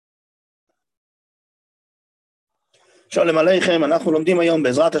שלום עליכם, אנחנו לומדים היום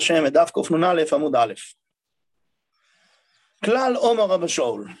בעזרת השם את דף קנ"א עמוד א'. כלל אומר רב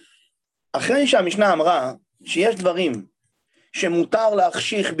שאול, אחרי שהמשנה אמרה שיש דברים שמותר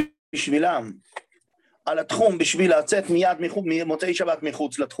להחשיך בשבילם על התחום בשביל לצאת מיד מוצאי שבת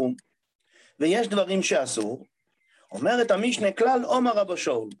מחוץ לתחום, ויש דברים שאסור, אומרת המשנה כלל אומר רב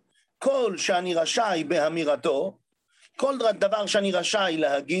שאול, כל שאני רשאי באמירתו, כל דבר שאני רשאי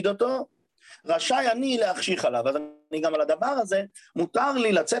להגיד אותו, רשאי אני להחשיך עליו. אז אני גם על הדבר הזה, מותר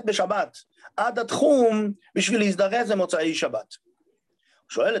לי לצאת בשבת עד התחום בשביל להזדרז למוצאי שבת.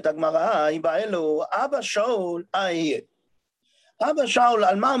 שואלת הגמרא, היא באה אלו, אבא שאול, אהיה. אבא שאול,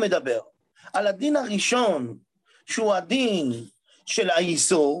 על מה הוא מדבר? על הדין הראשון, שהוא הדין של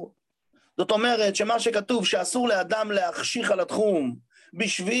האיסור, זאת אומרת שמה שכתוב שאסור לאדם להחשיך על התחום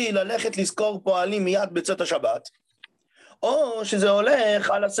בשביל ללכת לזכור פועלים מיד בצאת השבת, או שזה הולך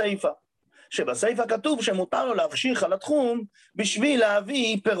על הסייפה, שבסייפה כתוב שמותר לו להחשיך על התחום בשביל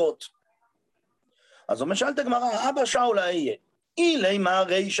להביא פירות. אז הוא משאל את הגמרא, אבא שאול אהיה, אילי מה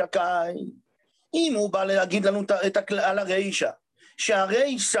רישא קאי, אם הוא בא להגיד לנו על הרישא,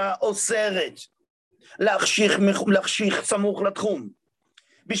 שהרישא אוסרת להחשיך סמוך לתחום,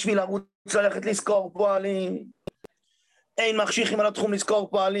 בשביל לרוץ ללכת לזכור פועלים, אין מחשיכים על התחום לזכור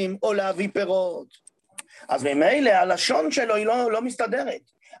פועלים, או להביא פירות. אז ממילא הלשון שלו היא לא מסתדרת.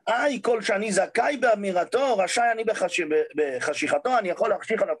 כל שאני זכאי באמירתו, רשאי אני בחשיכתו, אני יכול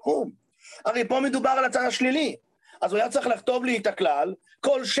להחשיך על התחום. הרי פה מדובר על הצד השלילי. אז הוא היה צריך לכתוב לי את הכלל,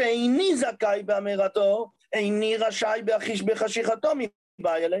 כל שאיני זכאי באמירתו, איני רשאי בחשיכתו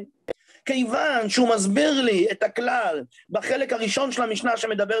מבעי אלי. כיוון שהוא מסביר לי את הכלל בחלק הראשון של המשנה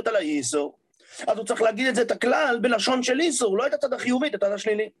שמדברת על האיסור, אז הוא צריך להגיד את הכלל בלשון של איסור, לא את הצד החיובי, את הצד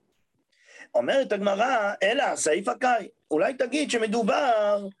השלילי. אומרת הגמרא, אלא הסייפה קאי, אולי תגיד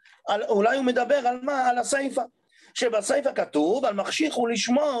שמדובר, אולי הוא מדבר על מה? על הסייפה. שבסייפה כתוב, על מחשיך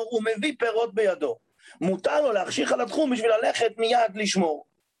ולשמור, הוא מביא פירות בידו. מותר לו להחשיך על התחום בשביל ללכת מיד לשמור.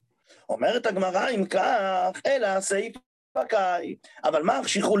 אומרת הגמרא, אם כך, אלא הסייפה קאי, אבל מה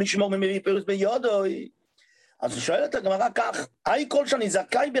החשיך ולשמור מביא פירות בידו? אז שואלת הגמרא כך, כל שאני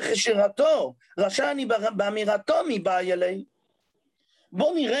זכאי בחשירתו, רשאי אני באמירתו מבעי אלי.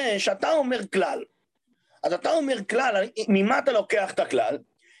 בוא נראה שאתה אומר כלל. אז אתה אומר כלל, ממה אתה לוקח את הכלל?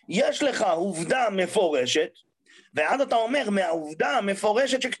 יש לך עובדה מפורשת, ואז אתה אומר, מהעובדה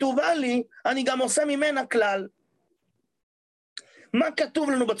המפורשת שכתובה לי, אני גם עושה ממנה כלל. מה כתוב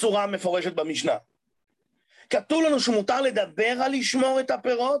לנו בצורה המפורשת במשנה? כתוב לנו שמותר לדבר על לשמור את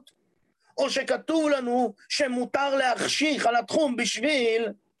הפירות, או שכתוב לנו שמותר להחשיך על התחום בשביל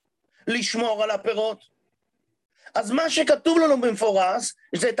לשמור על הפירות? אז מה שכתוב לנו במפורש,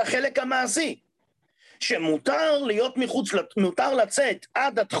 זה את החלק המעשי, שמותר להיות מותר לצאת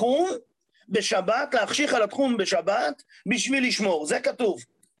עד התחום בשבת, להחשיך על התחום בשבת, בשביל לשמור, זה כתוב.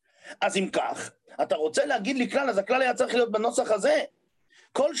 אז אם כך, אתה רוצה להגיד לי כלל, אז הכלל היה צריך להיות בנוסח הזה,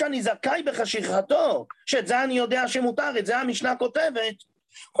 כל שאני זכאי בחשיכתו, שאת זה אני יודע שמותר, את זה המשנה כותבת,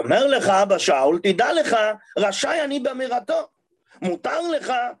 אומר לך אבא שאול, תדע לך, רשאי אני באמירתו, מותר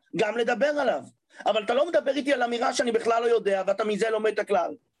לך גם לדבר עליו. אבל אתה לא מדבר איתי על אמירה שאני בכלל לא יודע, ואתה מזה לומד את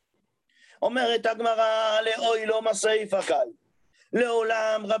הכלל. אומרת הגמרא, לאוי לא מסייפה קאי.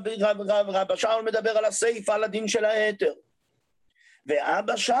 לעולם רב שאול מדבר על הסייפה, על הדין של היתר.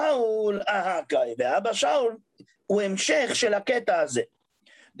 ואבא שאול, ואבא שאול הוא המשך של הקטע הזה.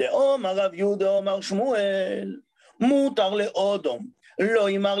 דאמר רב יהודה אמר שמואל, מותר לאודום, לא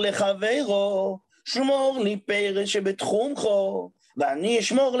יאמר לחברו, שמור לי פרא שבתחומך, ואני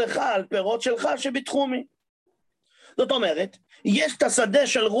אשמור לך על פירות שלך שבתחומי. זאת אומרת, יש את השדה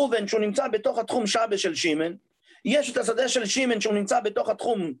של ראובן שהוא נמצא בתוך התחום שבה של שמן, יש את השדה של שמן שהוא נמצא בתוך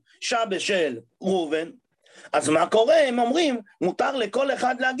התחום שבה של ראובן, אז מה קורה? הם אומרים, מותר לכל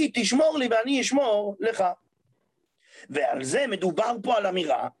אחד להגיד, תשמור לי ואני אשמור לך. ועל זה מדובר פה על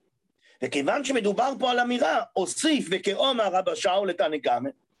אמירה, וכיוון שמדובר פה על אמירה, אוסיף וכאומר רבא שאול לתנא קמא,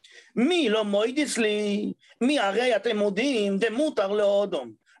 מי לא מוידיס לי, מי הרי אתם מודיעים, דמותר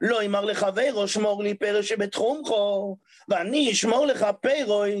לאודום, לא יאמר לחברו שמור לי פרא שבתחומך, ואני אשמור לך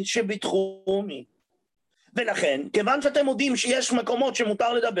פרא שבתחומי. ולכן, כיוון שאתם מודיעים שיש מקומות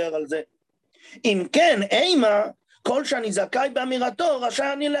שמותר לדבר על זה, אם כן, אימה, כל שאני זכאי באמירתו,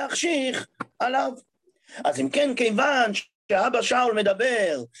 רשאי אני להחשיך עליו. אז אם כן, כיוון שאבא שאול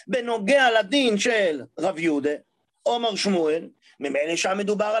מדבר בנוגע לדין של רב יהודה, אומר שמואל, ממילא שם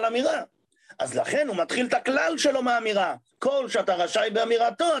מדובר על אמירה. אז לכן הוא מתחיל את הכלל שלו מהאמירה. כל שאתה רשאי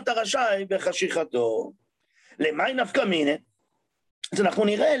באמירתו, אתה רשאי בחשיכתו. למי נפקא מינה? אז אנחנו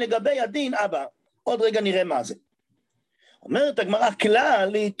נראה לגבי הדין אבא. עוד רגע נראה מה זה. אומרת הגמרא, כלל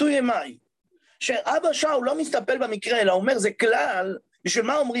לעיתוי מאי, שאבא שאול לא מסתפל במקרה, אלא אומר זה כלל. בשביל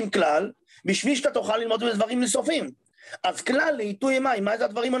מה אומרים כלל? בשביל שאתה תוכל ללמוד בדברים נוספים. אז כלל לעיתוי מים, מה זה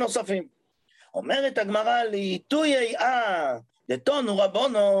הדברים הנוספים? אומרת הגמרא, לעיתוי דתונו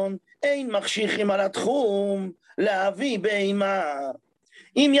רבונון, אין מחשיכים על התחום להביא בהמה.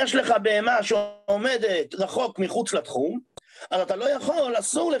 אם יש לך בהמה שעומדת רחוק מחוץ לתחום, אז אתה לא יכול,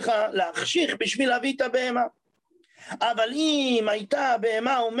 אסור לך להחשיך בשביל להביא את הבהמה. אבל אם הייתה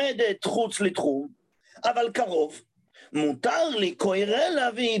בהמה עומדת חוץ לתחום, אבל קרוב, מותר לי קוירה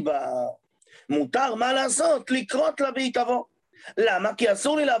להביא בה. מותר מה לעשות? לקרות לה והיא תבוא. למה? כי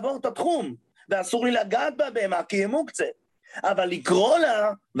אסור לי לעבור את התחום, ואסור לי לגעת בבהמה כי היא מוקצה. אבל לקרוא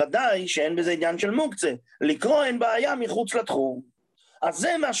לה, ודאי שאין בזה עניין של מוקצה. לקרוא אין בעיה מחוץ לתחום. אז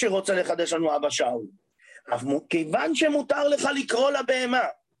זה מה שרוצה לחדש לנו אבא שאול. אז כיוון שמותר לך לקרוא לבהמה,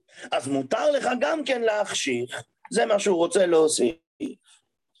 אז מותר לך גם כן להחשיך. זה מה שהוא רוצה להוסיף.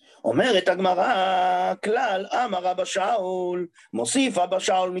 אומרת הגמרא, כלל אמר אבא שאול, מוסיף אבא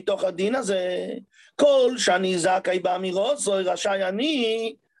שאול מתוך הדין הזה, כל שאני זכאי באמירו זוי רשאי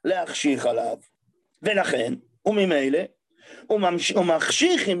אני להחשיך עליו. ולכן, וממילא,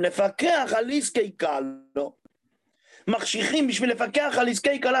 ומחשיכים לפקח על עסקי קלו. מחשיכים בשביל לפקח על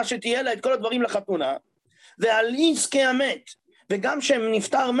עסקי קלה שתהיה לה את כל הדברים לחתונה, ועל עסקי המת. וגם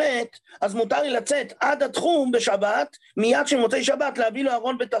כשנפטר מת, אז מותר לי לצאת עד התחום בשבת, מיד שמוצאי שבת להביא לו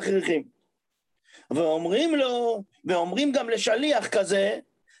ארון בתכריכים. ואומרים לו, ואומרים גם לשליח כזה,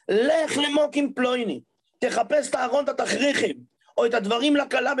 לך למוקים פלויני, תחפש את הארון, את התכריכים, או את הדברים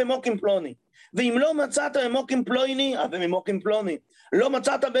לקלה במוקים פלוני. ואם לא מצאת במוקים פלויני, במוקים פלוני. לא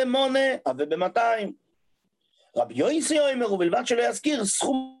מצאת במונה, ב-200. רבי יוסי אומר, ובלבד שלא יזכיר,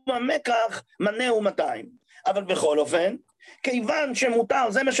 סכום המקח מנה 200. אבל בכל אופן, כיוון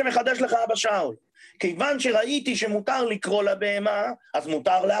שמותר, זה מה שמחדש לך אבא שאול, כיוון שראיתי שמותר לקרוא לבהמה, אז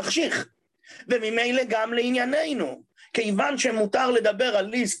מותר להחשיך. וממילא גם לענייננו, כיוון שמותר לדבר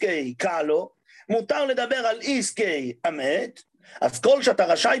על עסקי קלו, מותר לדבר על עסקי המת, אז כל שאתה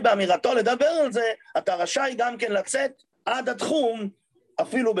רשאי באמירתו לדבר על זה, אתה רשאי גם כן לצאת עד התחום,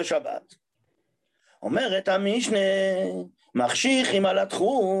 אפילו בשבת. אומרת המשנה, מחשיכים על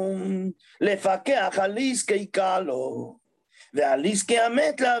התחום, לפקח על עסקי קלו, ועל עסקי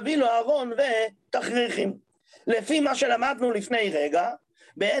המת להביא לו ארון ותכריכים. לפי מה שלמדנו לפני רגע,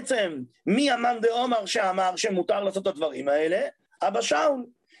 בעצם מי המאן דעומר שאמר שמותר לעשות את הדברים האלה? אבא שאול.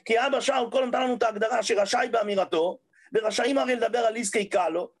 כי אבא שאול כל נתן לנו את ההגדרה שרשאי באמירתו, ורשאים הרי לדבר על עסקי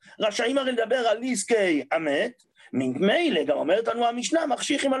קלו, רשאים הרי לדבר על עסקי המת, ממילא גם אומרת לנו המשנה,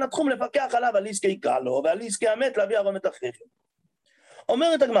 מחשיכים על התחום לפקח עליו על עסקי קלו, ועל עסקי המת להביא ארון ותכריכים.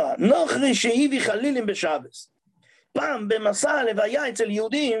 אומרת הגמרא, נוכרי שהיבי חלילים בשבס. פעם במסע הלוויה אצל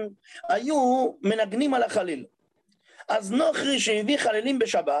יהודים היו מנגנים על החליל. אז נוכרי שהביא חלילים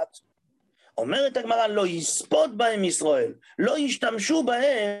בשבת, אומרת הגמרא, לא יספוד בהם ישראל, לא ישתמשו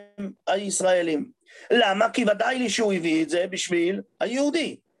בהם הישראלים. למה? כי ודאי לי שהוא הביא את זה בשביל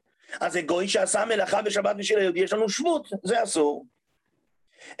היהודי. אז זה גוי שעשה מלאכה בשבת בשביל היהודי, יש לנו שבות, זה אסור.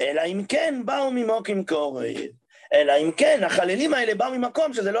 אלא אם כן באו ממוקים קורב, אלא אם כן החלילים האלה באו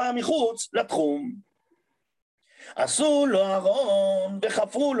ממקום שזה לא היה מחוץ לתחום. עשו לו ארון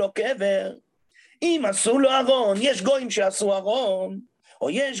וחפרו לו קבר. אם עשו לו ארון, יש גויים שעשו ארון, או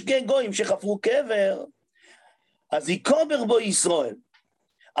יש גויים שחפרו קבר, אז יקובר בו ישראל.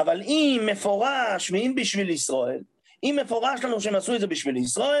 אבל אם מפורש, ואם בשביל ישראל, אם מפורש לנו שהם עשו את זה בשביל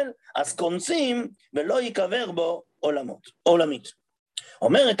ישראל, אז קונסים ולא יקבר בו עולמית.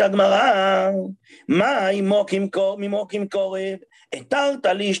 אומרת הגמרא, מה ממוקים קורב, התרת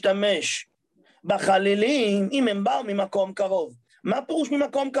להשתמש בחלילים אם הם באו ממקום קרוב. מה פירוש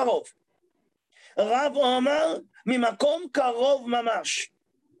ממקום קרוב? רב אומר ממקום קרוב ממש.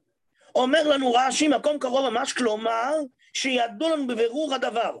 אומר לנו רש"י מקום קרוב ממש, כלומר שידעו לנו בבירור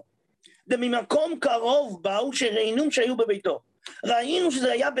הדבר. וממקום קרוב באו שראינו שהיו בביתו. ראינו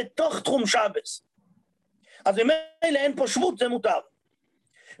שזה היה בתוך תחום שבס. אז במילא אין פה שבות, זה מותר.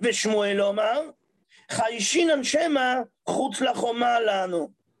 ושמואל אומר, חיישינן שמא חוץ לחומה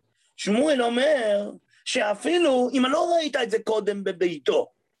לנו. שמואל אומר שאפילו אם לא ראית את זה קודם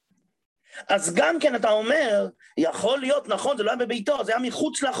בביתו, אז גם כן אתה אומר, יכול להיות, נכון, זה לא היה בביתו, זה היה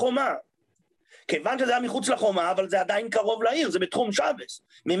מחוץ לחומה. כיוון שזה היה מחוץ לחומה, אבל זה עדיין קרוב לעיר, זה בתחום שבס.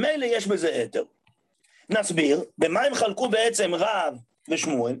 ממילא יש בזה היתר. נסביר, במה הם חלקו בעצם רב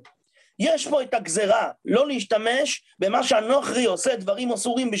ושמואל? יש פה את הגזרה, לא להשתמש במה שהנוכרי עושה דברים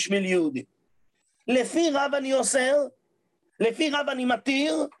אסורים בשביל יהודי. לפי רב אני אוסר, לפי רב אני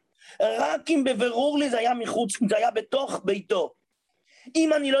מתיר, רק אם בבירור לי זה היה מחוץ, זה היה בתוך ביתו.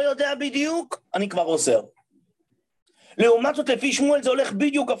 אם אני לא יודע בדיוק, אני כבר אוסר. לעומת זאת, לפי שמואל זה הולך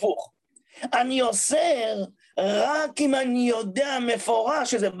בדיוק הפוך. אני אוסר רק אם אני יודע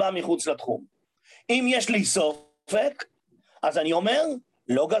מפורש שזה בא מחוץ לתחום. אם יש לי סופק, אז אני אומר,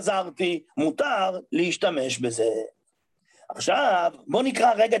 לא גזרתי, מותר להשתמש בזה. עכשיו, בוא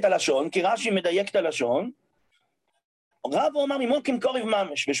נקרא רגע את הלשון, כי רש"י מדייק את הלשון. רב אומר ממוקים קוריב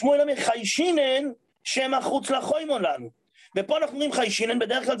ממש, ושמואל אומר חיישינן שמא חוץ לחוימון לנו. ופה אנחנו אומרים חיישינן,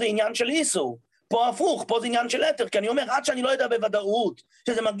 בדרך כלל זה עניין של איסור. פה הפוך, פה זה עניין של יתר, כי אני אומר, עד שאני לא יודע בוודאות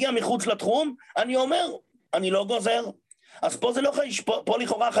שזה מגיע מחוץ לתחום, אני אומר, אני לא גוזר. אז פה זה לא פה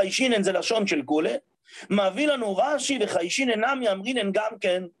לכאורה חיישינן זה לשון של כולה, מביא לנו רש"י וחיישינן נמי אמרינן גם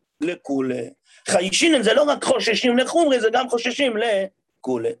כן לכולה. חיישינן זה לא רק חוששים לחומרי, זה גם חוששים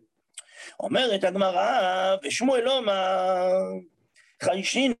לכולה. אומרת הגמרא, ושמואל אומר,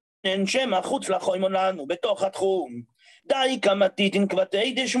 חיישינן שמא חוץ לחוימון לנו, בתוך התחום. די כמתיתין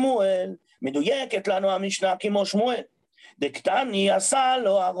כבתי דשמואל, מדויקת לנו המשנה כמו שמואל. דקטני עשה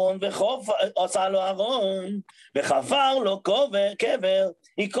לו ארון וחפר לו קבר,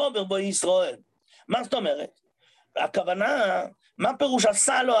 היא קובר בו ישראל. מה זאת אומרת? הכוונה, מה פירוש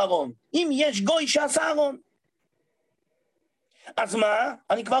עשה לו ארון? אם יש גוי שעשה ארון. אז מה?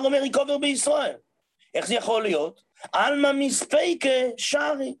 אני כבר אומר, היא קובר בישראל. איך זה יכול להיות? אלמה מספיקה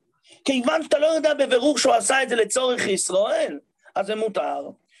שרי. כיוון שאתה לא יודע בבירור שהוא עשה את זה לצורך ישראל, אז זה מותר.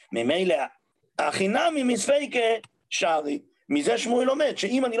 ממילא, החינמי מספיקה שרי. מזה שמואל לומד,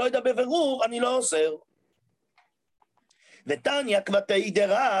 שאם אני לא יודע בבירור, אני לא אוסר. ותניא כבתי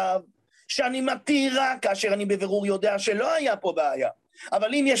דרב, שאני מתיר רק כאשר אני בבירור יודע שלא היה פה בעיה.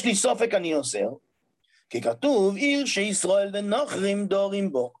 אבל אם יש לי סופק, אני אוסר. כי כתוב, עיר שישראל ונוכרים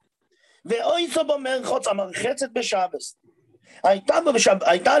דורים בו. ואויסו בו מרחוץ, המרחצת בשבס.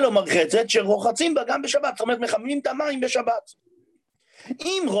 הייתה לו מרחצת שרוחצים בה גם בשבת, זאת אומרת, מחממים את המים בשבת.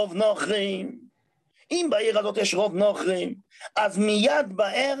 אם רוב נוכרים, אם בעיר הזאת יש רוב נוכרים, אז מיד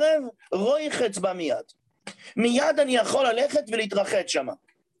בערב רויחץ בה מיד. מיד אני יכול ללכת ולהתרחץ שם.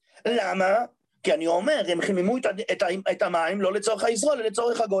 למה? כי אני אומר, הם חיממו את המים לא לצורך הישראל, אלא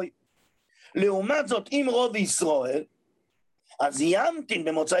לצורך הגוי. לעומת זאת, אם רוב ישראל, אז ימתין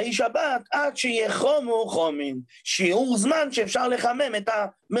במוצאי שבת עד שיחומו חומים. שיעור זמן שאפשר לחמם את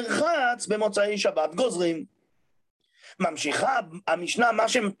המרחץ במוצאי שבת, גוזרים. ממשיכה המשנה,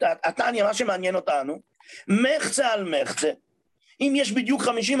 התניא, מה שמעניין אותנו, מחצה על מחצה. אם יש בדיוק 50%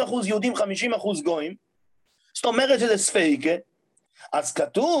 יהודים, 50% גויים, זאת אומרת שזה ספיקה, אז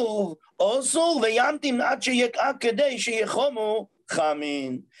כתוב, אוסור וימתין עד כדי שיחומו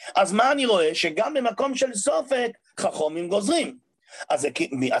חמין. אז מה אני רואה? שגם במקום של סופק, חכמים גוזרים. אז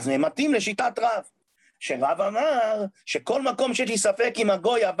זה מתאים לשיטת רב. שרב אמר שכל מקום שיש לי ספק אם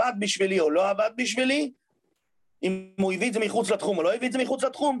הגוי עבד בשבילי או לא עבד בשבילי, אם הוא הביא את זה מחוץ לתחום או לא הביא את זה מחוץ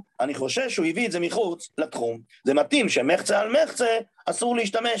לתחום, אני חושש שהוא הביא את זה מחוץ לתחום. זה מתאים שמחצה על מחצה אסור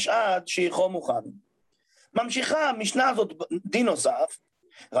להשתמש עד שיחומו חמין. ממשיכה המשנה הזאת דין נוסף,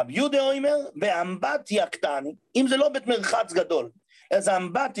 רב יהודה אומר, באמבטיה קטני, אם זה לא בית מרחץ גדול, אז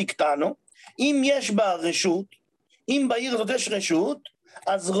אמבטי קטנו, אם יש בה רשות, אם בעיר הזאת יש רשות,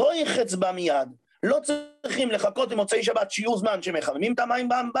 אז רויחץ בה מיד. לא צריכים לחכות למוצאי שבת שיעור זמן שמחממים את המים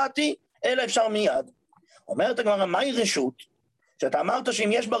באמבטי, אלא אפשר מיד. אומרת הגמרא, מהי רשות? שאתה אמרת שאם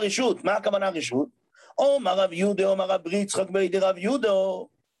יש בה רשות, מה הכוונה רשות? אומר רב יהודה, אומר רב יצחק בידי רב יהודה,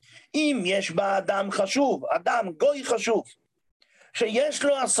 אם יש בה אדם חשוב, אדם גוי חשוב, שיש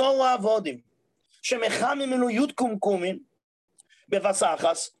לו 10 עבודים, שמחמם לו י' קומקומים,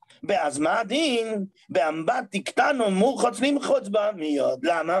 בבסחס, ואז מה הדין? באמבטי קטנו מורחץ למחוץ בה מיד.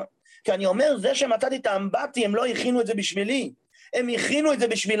 למה? כי אני אומר, זה שמצאתי את האמבטי, הם לא הכינו את זה בשבילי, הם הכינו את זה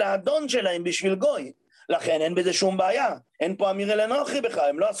בשביל האדון שלהם, בשביל גוי. לכן אין בזה שום בעיה, אין פה אמיר אל אנוכי בכלל,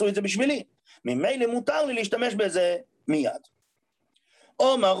 הם לא עשו את זה בשבילי. ממילא מותר לי להשתמש בזה מיד.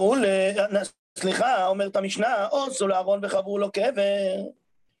 אומרת המשנה, עשו לארון וחברו לו קבר.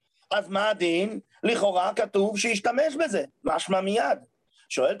 אז מה הדין? לכאורה כתוב שישתמש בזה, משמע מיד.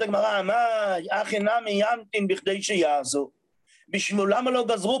 שואלת הגמרא, מה הכי ימתין בכדי שיעשו? למה לא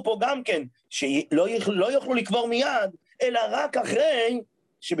גזרו פה גם כן, שלא יוכלו לקבור מיד, אלא רק אחרי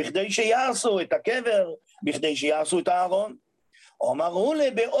שבכדי שיעשו את הקבר, בכדי שיעשו את הארון. אמרו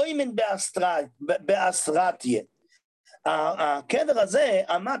לה באוימן באסרתיה. הקבר הזה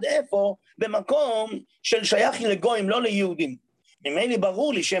עמד איפה? במקום של שייך לגויים, לא ליהודים. ממילא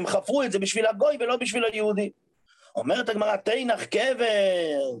ברור לי שהם חפרו את זה בשביל הגוי ולא בשביל היהודי. אומרת הגמרא, תנח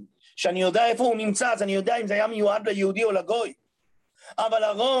קבר, שאני יודע איפה הוא נמצא, אז אני יודע אם זה היה מיועד ליהודי או לגוי. אבל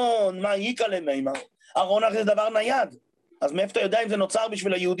ארון, מה ייקה למימה? ארון אחרי זה דבר נייד. אז מאיפה אתה יודע אם זה נוצר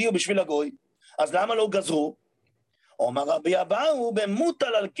בשביל היהודי או בשביל הגוי? אז למה לא גזרו? אומר רבי אבאו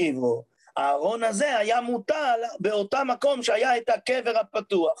במוטל על קברו. הארון הזה היה מוטל באותה מקום שהיה את הקבר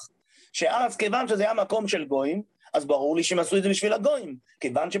הפתוח. שאז כיוון שזה היה מקום של גויים, אז ברור לי שהם עשו את זה בשביל הגויים.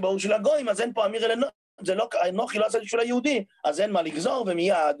 כיוון שברור של הגויים, אז אין פה אמיר אל אנוכי, זה לא, אנוכי לא עשה את זה בשביל היהודי, אז אין מה לגזור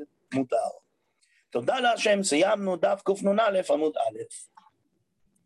ומיד מותר. תודה להשם, סיימנו דף קנ"א עמוד א'.